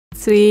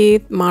Let's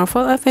read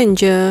Marvel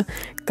Avengers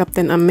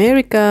Captain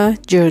America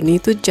Journey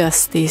to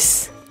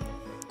Justice.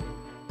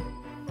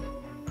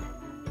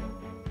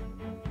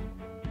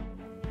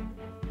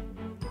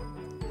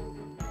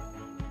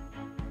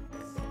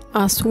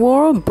 As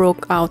war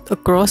broke out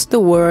across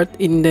the world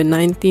in the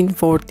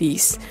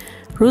 1940s,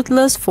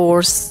 ruthless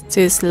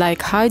forces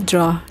like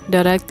Hydra,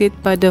 directed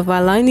by the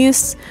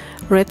villainous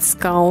Red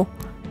Skull,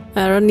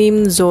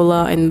 Aranim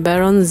Zola and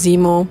Baron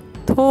Zemo,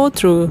 tore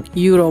through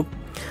Europe.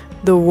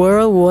 The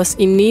world was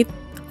in need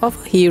of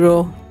a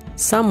hero,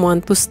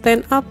 someone to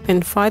stand up and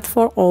fight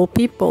for all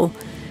people,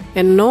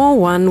 and no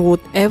one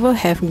would ever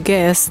have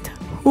guessed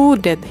who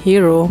that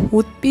hero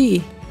would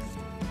be.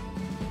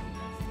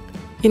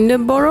 In the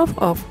borough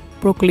of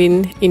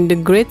Brooklyn, in the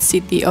great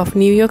city of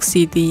New York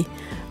City,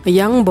 a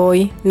young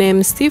boy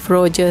named Steve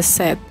Rogers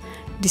sat,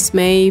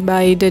 dismayed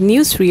by the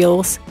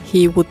newsreels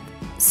he would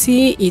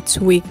see each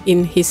week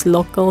in his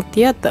local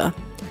theater.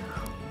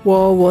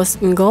 War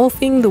was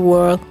engulfing the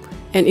world,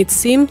 and it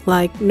seemed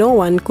like no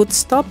one could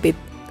stop it.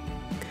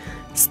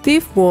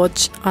 Steve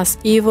watched as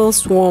evil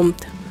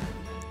swarmed.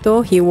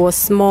 Though he was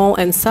small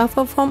and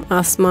suffered from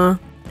asthma,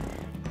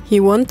 he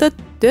wanted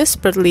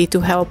desperately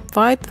to help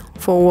fight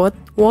for what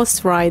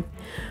was right,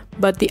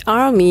 but the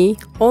army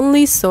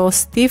only saw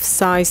Steve's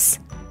size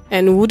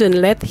and wouldn't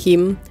let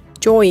him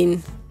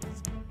join.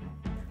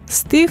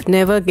 Steve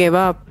never gave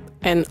up,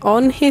 and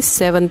on his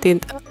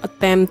 17th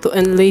attempt to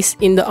enlist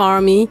in the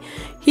army,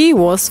 he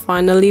was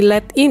finally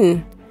let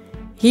in.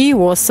 He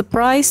was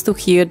surprised to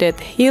hear that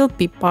he'll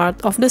be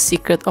part of the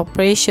secret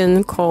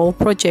operation called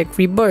Project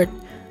Rebirth.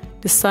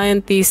 The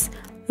scientists,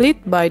 led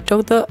by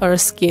Dr.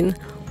 Erskine,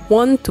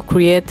 want to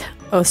create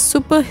a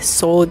super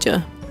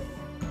soldier.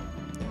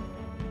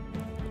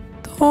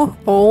 Though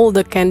all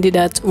the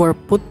candidates were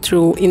put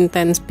through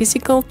intense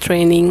physical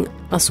training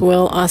as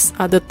well as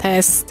other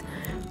tests,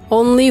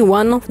 only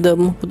one of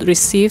them would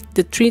receive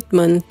the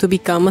treatment to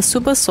become a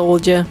super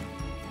soldier.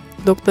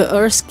 Dr.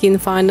 Erskine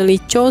finally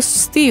chose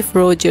Steve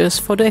Rogers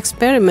for the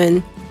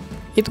experiment.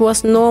 It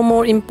was no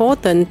more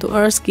important to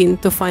Erskine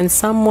to find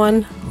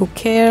someone who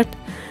cared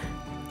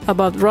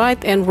about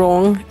right and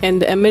wrong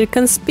and the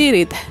American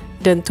spirit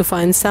than to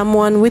find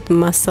someone with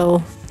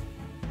muscle.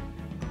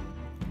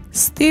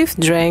 Steve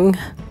drank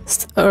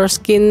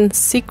Erskine's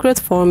secret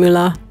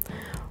formula,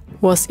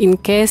 was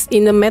encased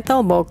in a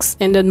metal box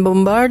and then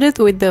bombarded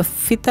with the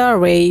Theta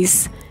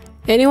rays.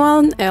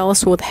 Anyone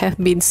else would have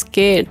been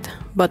scared,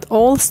 but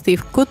all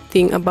Steve could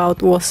think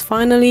about was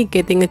finally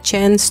getting a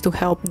chance to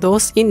help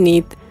those in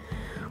need.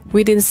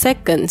 Within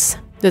seconds,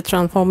 the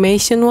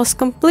transformation was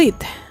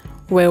complete.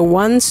 Where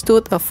once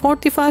stood a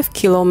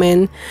 45-kilo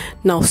man,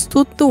 now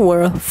stood the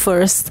world's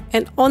first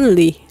and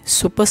only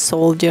super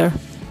soldier.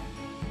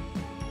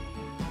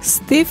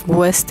 Steve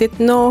wasted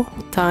no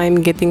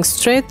time getting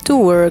straight to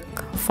work,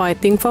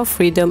 fighting for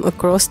freedom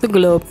across the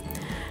globe.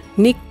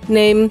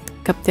 Nicknamed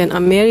Captain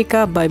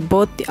America by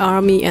both the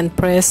army and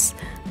press,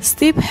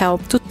 Steve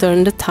helped to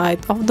turn the tide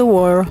of the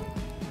war.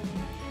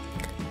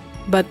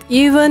 But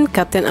even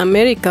Captain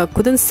America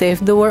couldn't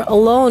save the world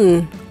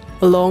alone.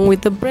 Along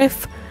with the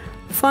brave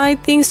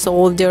fighting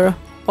soldier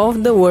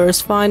of the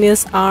world's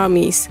finest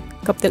armies,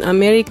 Captain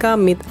America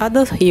met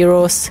other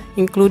heroes,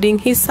 including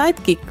his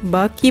sidekick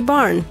Bucky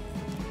Barnes.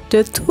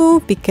 The two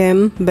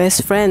became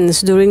best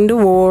friends during the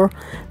war.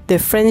 Their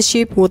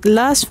friendship would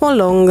last for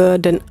longer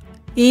than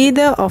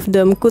either of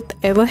them could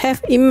ever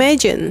have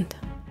imagined.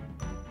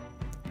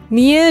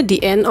 Near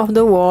the end of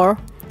the war,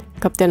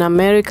 Captain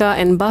America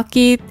and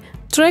Bucky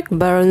tracked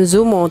Baron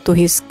Zemo to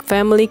his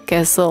family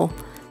castle.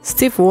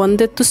 Steve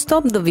wanted to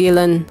stop the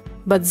villain,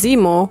 but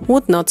Zemo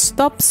would not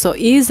stop so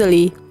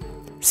easily.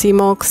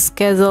 Zemo's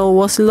castle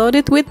was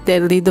loaded with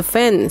deadly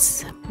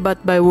defense, but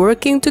by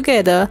working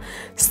together,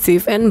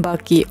 Steve and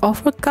Bucky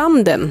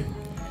overcome them.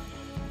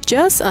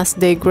 Just as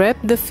they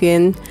grabbed the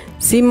Fiend,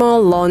 Zemo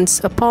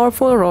launched a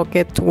powerful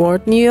rocket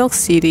toward New York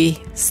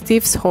City.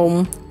 Steve's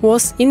home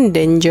was in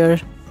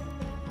danger.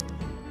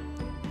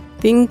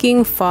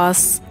 Thinking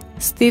fast,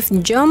 Steve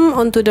jumped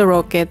onto the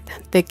rocket,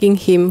 taking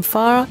him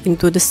far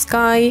into the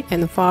sky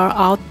and far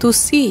out to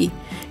sea.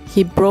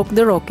 He broke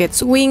the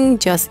rocket's wing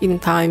just in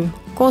time,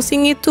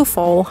 causing it to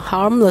fall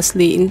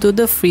harmlessly into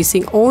the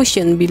freezing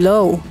ocean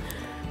below.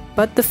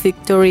 But the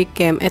victory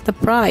came at a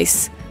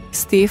price.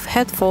 Steve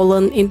had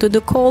fallen into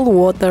the cold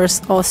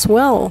waters as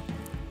well.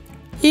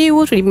 He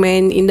would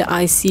remain in the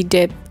icy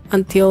depth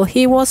until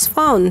he was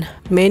found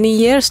many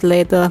years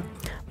later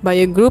by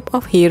a group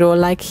of heroes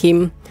like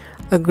him,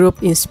 a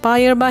group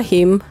inspired by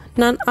him,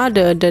 none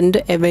other than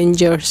the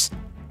Avengers.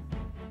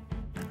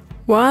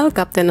 While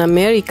Captain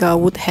America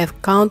would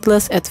have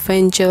countless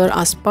adventures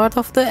as part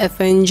of the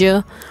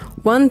Avengers,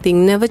 one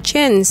thing never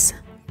changed.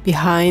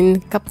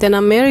 Behind Captain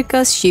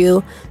America's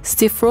shield,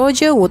 Steve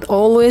Rogers would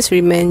always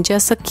remain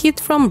just a kid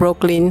from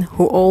Brooklyn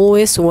who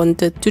always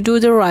wanted to do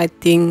the right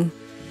thing.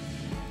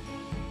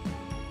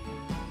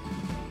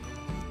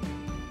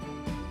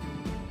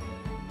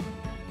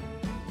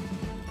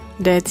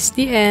 That's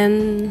the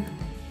end.